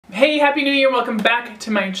Hey, Happy New Year, welcome back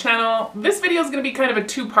to my channel. This video is going to be kind of a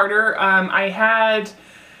two-parter. I had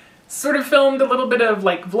sort of filmed a little bit of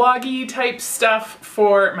like vloggy type stuff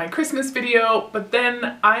for my Christmas video, but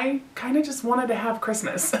then I kind of just wanted to have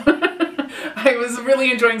Christmas. I was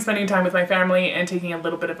really enjoying spending time with my family and taking a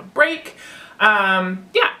little bit of a break.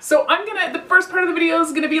 Yeah, so the first part of the video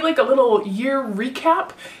is gonna be like a little year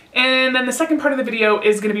recap, and then the second part of the video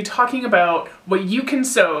is gonna be talking about what you can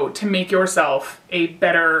sew to make yourself a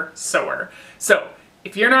better sewer. So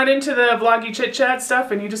if you're not into the vloggy chit chat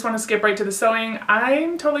stuff and you just want to skip right to the sewing,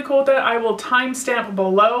 I'm totally cool with that. I will timestamp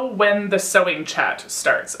below when the sewing chat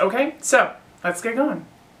starts, okay? So let's get going.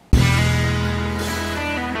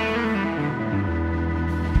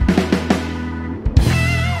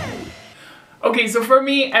 Okay, so for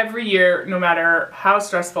me, every year, no matter how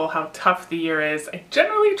stressful, how tough the year is, I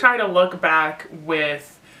generally try to look back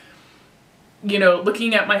with, you know,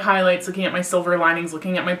 looking at my highlights, looking at my silver linings,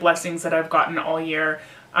 looking at my blessings that I've gotten all year.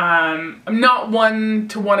 I'm not one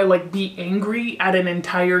to want to like be angry at an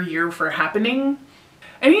entire year for happening.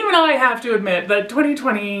 And even I have to admit that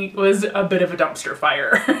 2020 was a bit of a dumpster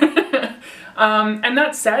fire. And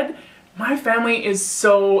that said, my family is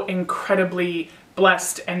so incredibly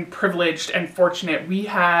blessed and privileged and fortunate. We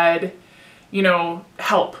had, you know,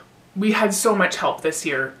 help. We had so much help this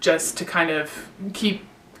year just to kind of keep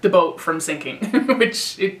the boat from sinking,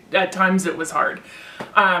 which at times it was hard.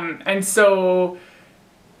 And so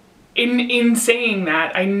in saying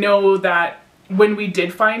that, I know that when we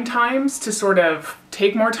did find times to sort of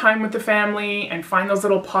take more time with the family and find those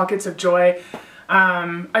little pockets of joy,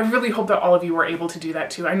 I really hope that all of you were able to do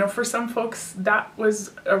that too. I know for some folks that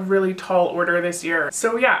was a really tall order this year.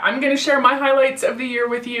 So yeah, I'm gonna share my highlights of the year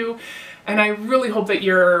with you, and I really hope that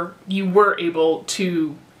you were able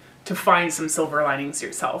to find some silver linings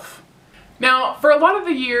yourself. Now, for a lot of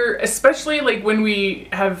the year, especially like when we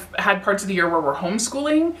have had parts of the year where we're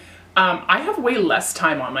homeschooling, I have way less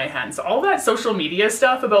time on my hands. All that social media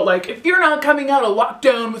stuff about like, if you're not coming out of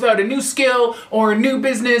lockdown without a new skill or a new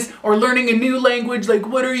business or learning a new language, like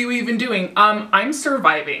what are you even doing? I'm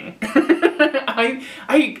surviving.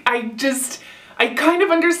 I kind of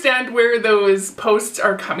understand where those posts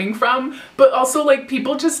are coming from, but also like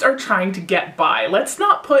people just are trying to get by. Let's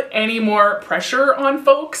not put any more pressure on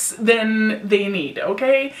folks than they need,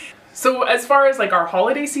 okay? So as far as like our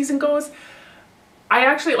holiday season goes, I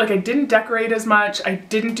actually, like, I didn't decorate as much, I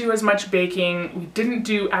didn't do as much baking, we didn't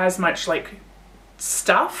do as much, like,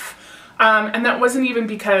 stuff, and that wasn't even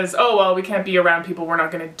because, oh, well, we can't be around people, we're not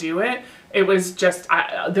gonna do it. It was just,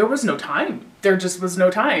 there was no time. There just was no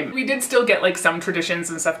time. We did still get, like, some traditions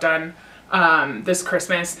and stuff done this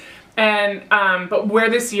Christmas, and, but where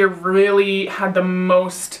this year really had the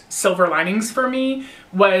most silver linings for me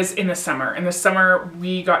was in the summer. In the summer,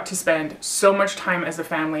 we got to spend so much time as a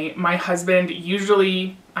family. My husband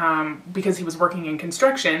usually, because he was working in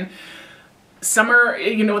construction, summer,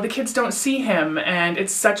 you know, the kids don't see him and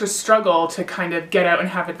it's such a struggle to kind of get out and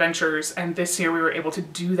have adventures. And this year we were able to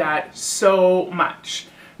do that so much.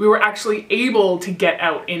 We were actually able to get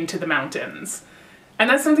out into the mountains. And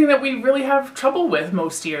that's something that we really have trouble with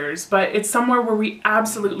most years, but it's somewhere where we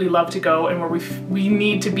absolutely love to go and where we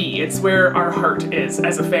need to be. It's where our heart is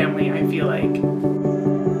as a family, I feel like.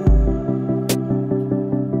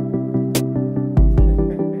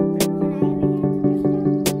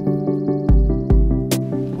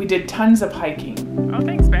 We did tons of hiking. Oh,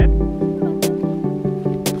 thanks, babe.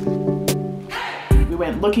 We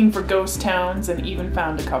went looking for ghost towns and even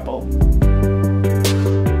found a couple.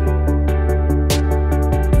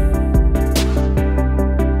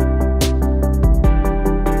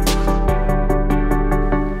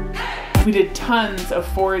 We did tons of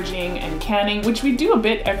foraging and canning, which we do a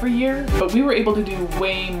bit every year, but we were able to do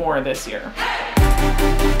way more this year.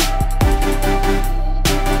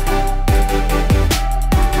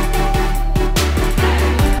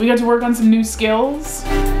 We got to work on some new skills,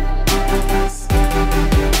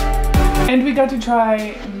 and we got to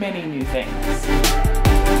try many new things.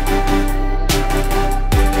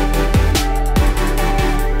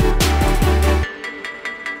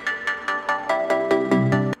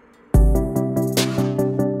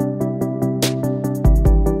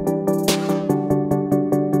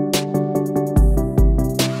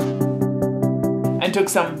 And took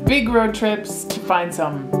some big road trips to find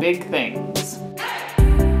some big things.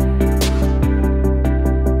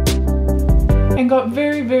 And got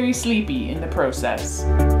very, very sleepy in the process.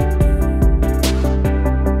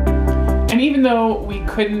 And even though we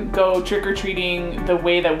couldn't go trick-or-treating the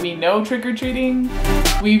way that we know trick-or-treating,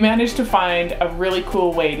 we managed to find a really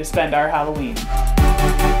cool way to spend our Halloween.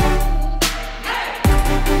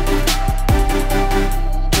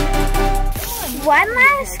 One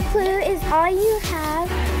last clue is all you have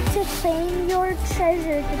to claim your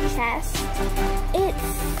treasure chest.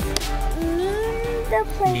 It's near the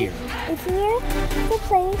place. It's near the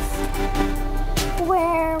place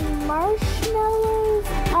where marshmallows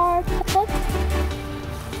are cooked.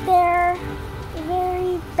 They're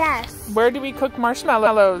very best. Where do we cook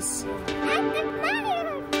marshmallows? At the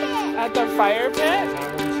fire pit. At the fire pit?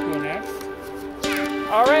 Let's go next.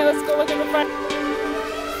 All right, let's go look at the fire.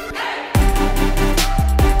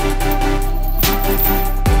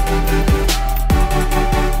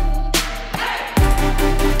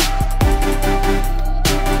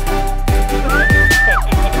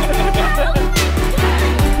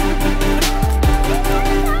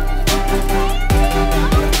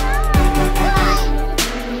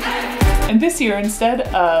 And this year, instead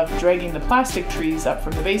of dragging the plastic trees up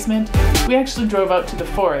from the basement, we actually drove out to the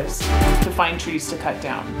forest to find trees to cut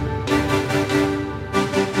down.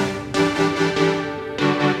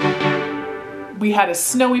 We had a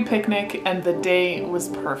snowy picnic and the day was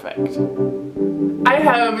perfect. I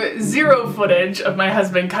have zero footage of my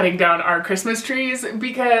husband cutting down our Christmas trees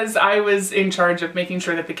because I was in charge of making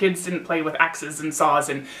sure that the kids didn't play with axes and saws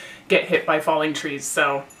and get hit by falling trees,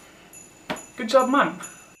 so good job, Mom.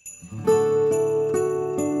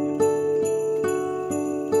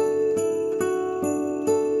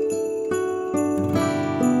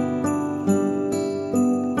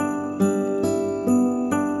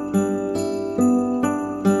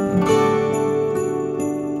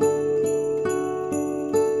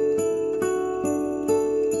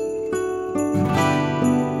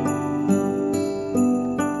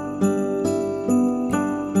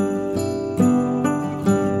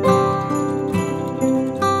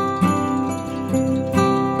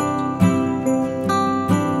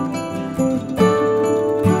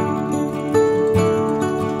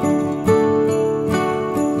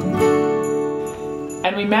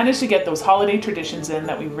 And we managed to get those holiday traditions in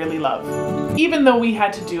that we really love, even though we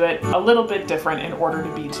had to do it a little bit different in order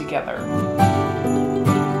to be together.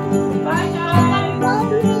 Bye guys!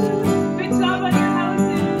 Good job on your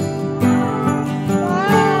houses!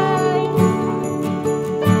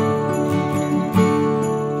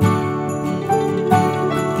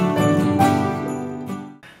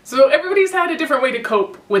 So everybody's had a different way to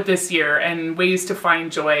cope with this year and ways to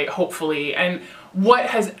find joy, hopefully. And what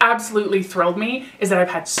has absolutely thrilled me is that I've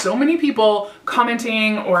had so many people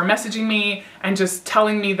commenting or messaging me and just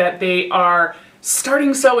telling me that they are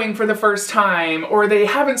starting sewing for the first time, or they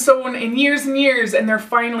haven't sewn in years and years and they're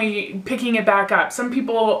finally picking it back up. Some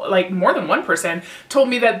people, like more than one person, told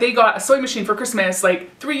me that they got a sewing machine for Christmas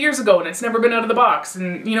like 3 years ago and it's never been out of the box,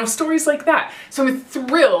 and you know, stories like that. So I'm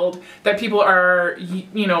thrilled that people are,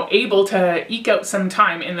 you know, able to eke out some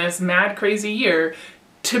time in this mad crazy year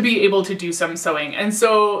to be able to do some sewing. And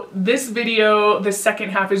so this video, the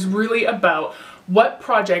second half, is really about what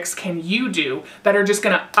projects can you do that are just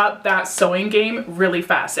gonna up that sewing game really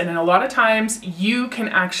fast. And in a lot of times you can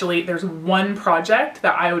actually, there's one project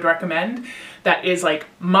that I would recommend that is like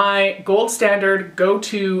my gold standard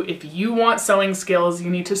go-to. If you want sewing skills,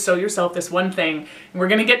 you need to sew yourself this one thing. And we're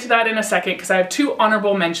gonna get to that in a second because I have two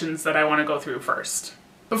honorable mentions that I wanna go through first.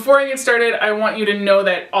 Before I get started, I want you to know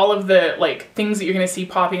that all of the things that you're gonna see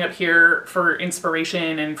popping up here for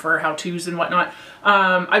inspiration and for how-tos and whatnot,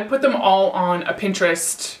 I put them all on a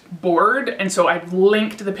Pinterest board, and so I've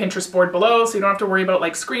linked the Pinterest board below so you don't have to worry about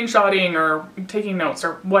like screenshotting or taking notes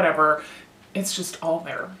or whatever. It's just all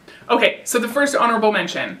there. Okay, so the first honorable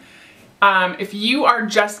mention, if you are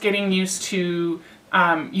just getting used to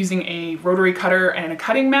using a rotary cutter and a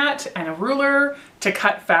cutting mat and a ruler to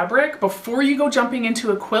cut fabric before you go jumping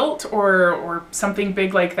into a quilt or something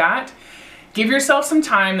big like that, give yourself some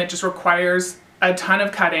time that just requires a ton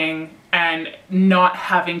of cutting and not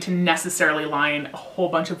having to necessarily line a whole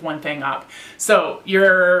bunch of one thing up. So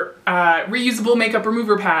your reusable makeup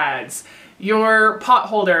remover pads, your pot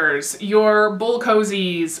holders, your bowl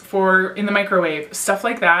cozies for in the microwave, stuff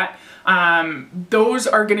like that. Those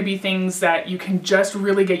are going to be things that you can just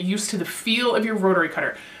really get used to the feel of your rotary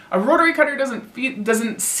cutter. A rotary cutter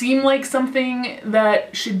doesn't seem like something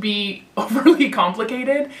that should be overly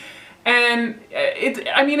complicated, and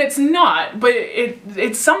it's not, but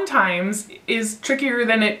it sometimes is trickier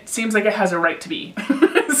than it seems like it has a right to be.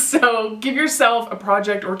 So give yourself a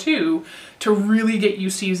project or two to really get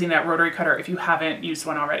used to using that rotary cutter if you haven't used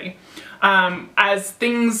one already. As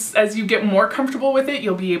you get more comfortable with it,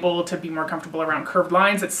 you'll be able to be more comfortable around curved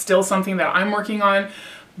lines. It's still something that I'm working on,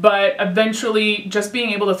 but eventually just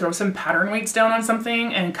being able to throw some pattern weights down on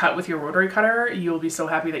something and cut with your rotary cutter, you'll be so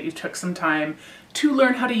happy that you took some time to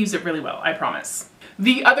learn how to use it really well, I promise.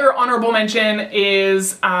 The other honorable mention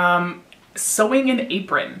is sewing an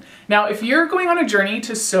apron. Now, if you're going on a journey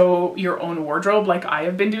to sew your own wardrobe like I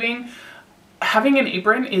have been doing, having an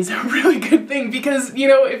apron is a really good thing because, you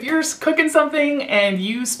know, if you're cooking something and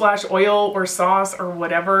you splash oil or sauce or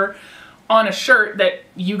whatever on a shirt that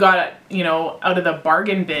you got, you know, out of the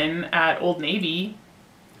bargain bin at Old Navy,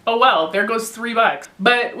 oh well, there goes $3.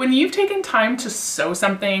 But when you've taken time to sew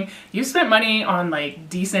something, you spent money on like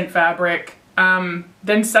decent fabric,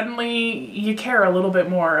 then suddenly you care a little bit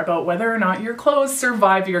more about whether or not your clothes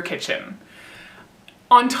survive your kitchen.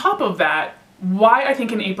 On top of that, why I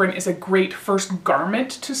think an apron is a great first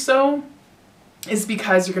garment to sew is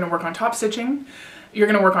because you're going to work on top stitching, you're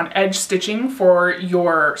going to work on edge stitching for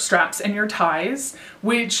your straps and your ties,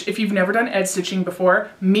 which if you've never done edge stitching before,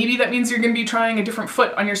 maybe that means you're going to be trying a different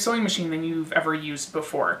foot on your sewing machine than you've ever used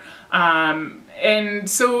before. And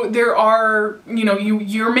so there are, you know,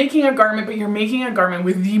 you're making a garment, but you're making a garment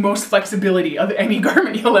with the most flexibility of any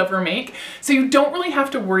garment you'll ever make. So you don't really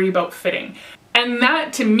have to worry about fitting. And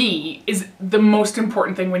that, to me, is the most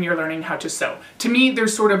important thing when you're learning how to sew. To me,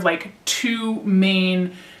 there's sort of like two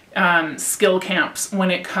main skill camps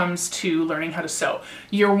when it comes to learning how to sew.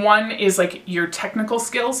 Your one is like your technical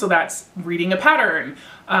skills, so that's reading a pattern,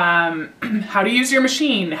 how to use your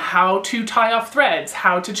machine, how to tie off threads,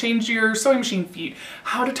 how to change your sewing machine feet,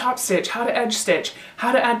 how to top stitch, how to edge stitch,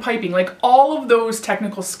 how to add piping. Like all of those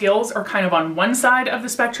technical skills are kind of on one side of the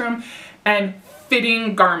spectrum, and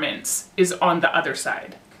fitting garments is on the other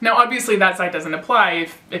side. Now obviously that side doesn't apply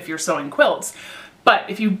if you're sewing quilts, but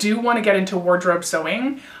if you do want to get into wardrobe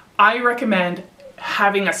sewing, I recommend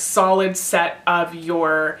having a solid set of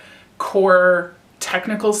your core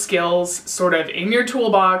technical skills sort of in your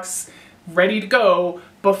toolbox, ready to go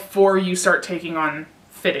before you start taking on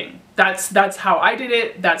fitting. That's how I did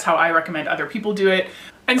it, that's how I recommend other people do it.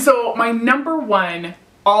 And so my number one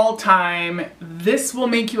all-time, this will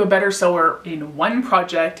make you a better sewer in one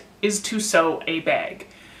project, is to sew a bag.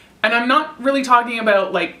 And I'm not really talking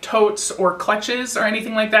about like totes or clutches or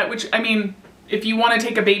anything like that, which, I mean, if you want to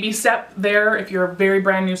take a baby step there, if you're a very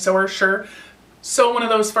brand new sewer, sure, sew one of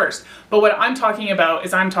those first. But what I'm talking about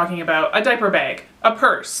is I'm talking about a diaper bag, a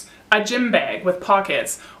purse, a gym bag with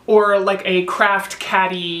pockets, or like a craft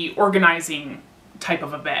caddy organizing type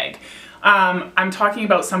of a bag. I'm talking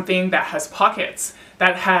about something that has pockets,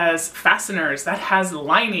 that has fasteners, that has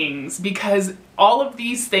linings, because all of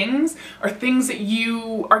these things are things that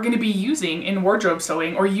you are going to be using in wardrobe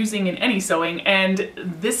sewing or using in any sewing, and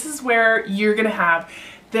this is where you're going to have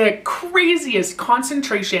the craziest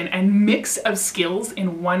concentration and mix of skills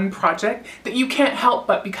in one project that you can't help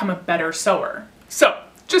but become a better sewer. So,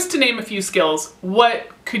 just to name a few skills, what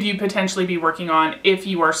could you potentially be working on if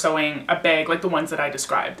you are sewing a bag like the ones that I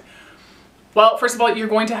described? Well, first of all, you're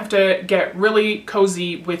going to have to get really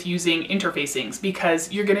cozy with using interfacings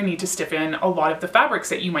because you're going to need to stiffen a lot of the fabrics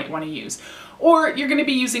that you might want to use. Or you're going to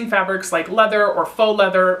be using fabrics like leather or faux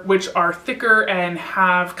leather, which are thicker and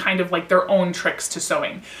have kind of like their own tricks to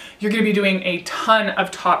sewing. You're going to be doing a ton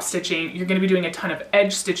of top stitching. You're going to be doing a ton of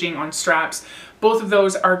edge stitching on straps. Both of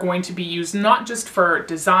those are going to be used not just for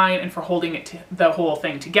design and for holding it the whole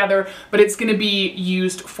thing together, but it's going to be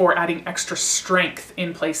used for adding extra strength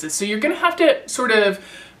in places. So you're going to have to sort of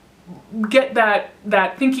get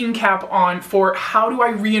that thinking cap on for how do I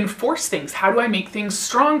reinforce things? How do I make things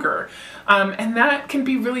stronger? And that can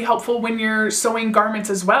be really helpful when you're sewing garments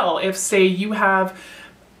as well. If, say, you have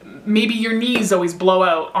maybe your knees always blow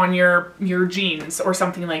out on your jeans or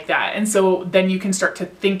something like that. And so then you can start to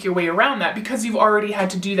think your way around that because you've already had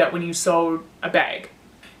to do that when you sewed a bag.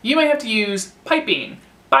 You might have to use piping,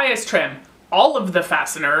 bias trim, all of the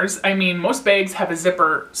fasteners. I mean, most bags have a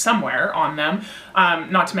zipper somewhere on them,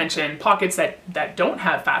 not to mention pockets that don't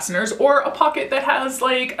have fasteners, or a pocket that has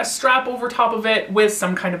like a strap over top of it with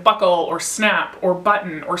some kind of buckle or snap or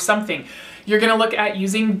button or something. You're gonna look at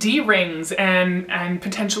using D-rings and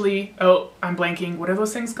potentially, oh, I'm blanking, what are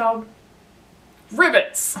those things called?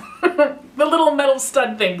 Rivets! The little metal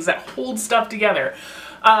stud things that hold stuff together.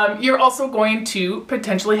 You're also going to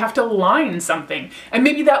potentially have to line something, and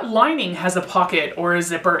maybe that lining has a pocket or a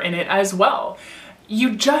zipper in it as well.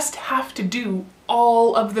 You just have to do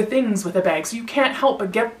all of the things with a bag, so you can't help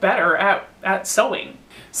but get better at sewing.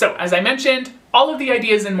 So, as I mentioned, all of the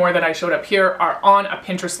ideas and more that I showed up here are on a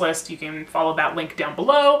Pinterest list. You can follow that link down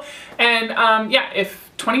below. And yeah, if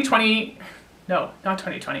 2020, no, not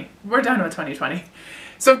 2020, we're done with 2020.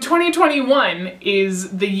 So 2021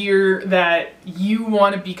 is the year that you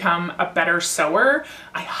want to become a better sewer.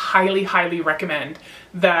 I highly, highly recommend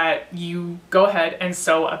that you go ahead and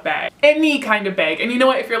sew a bag. Any kind of bag. And you know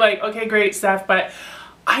what, if you're like, okay, great, Steph, but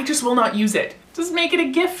I just will not use it. Just make it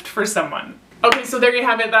a gift for someone. Okay, so there you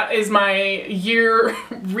have it. That is my year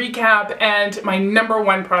recap and my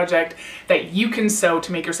 #1 project that you can sew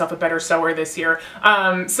to make yourself a better sewer this year.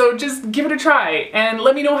 So just give it a try and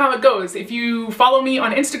let me know how it goes. If you follow me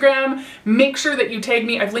on Instagram, make sure that you tag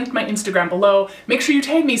me. I've linked my Instagram below. Make sure you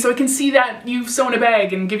tag me so I can see that you've sewn a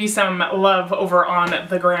bag and give you some love over on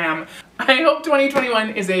the gram. I hope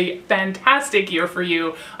 2021 is a fantastic year for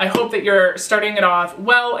you. I hope that you're starting it off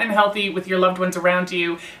well and healthy with your loved ones around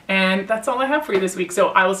you. And that's all I have for you this week. So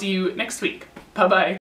I will see you next week. Bye-bye.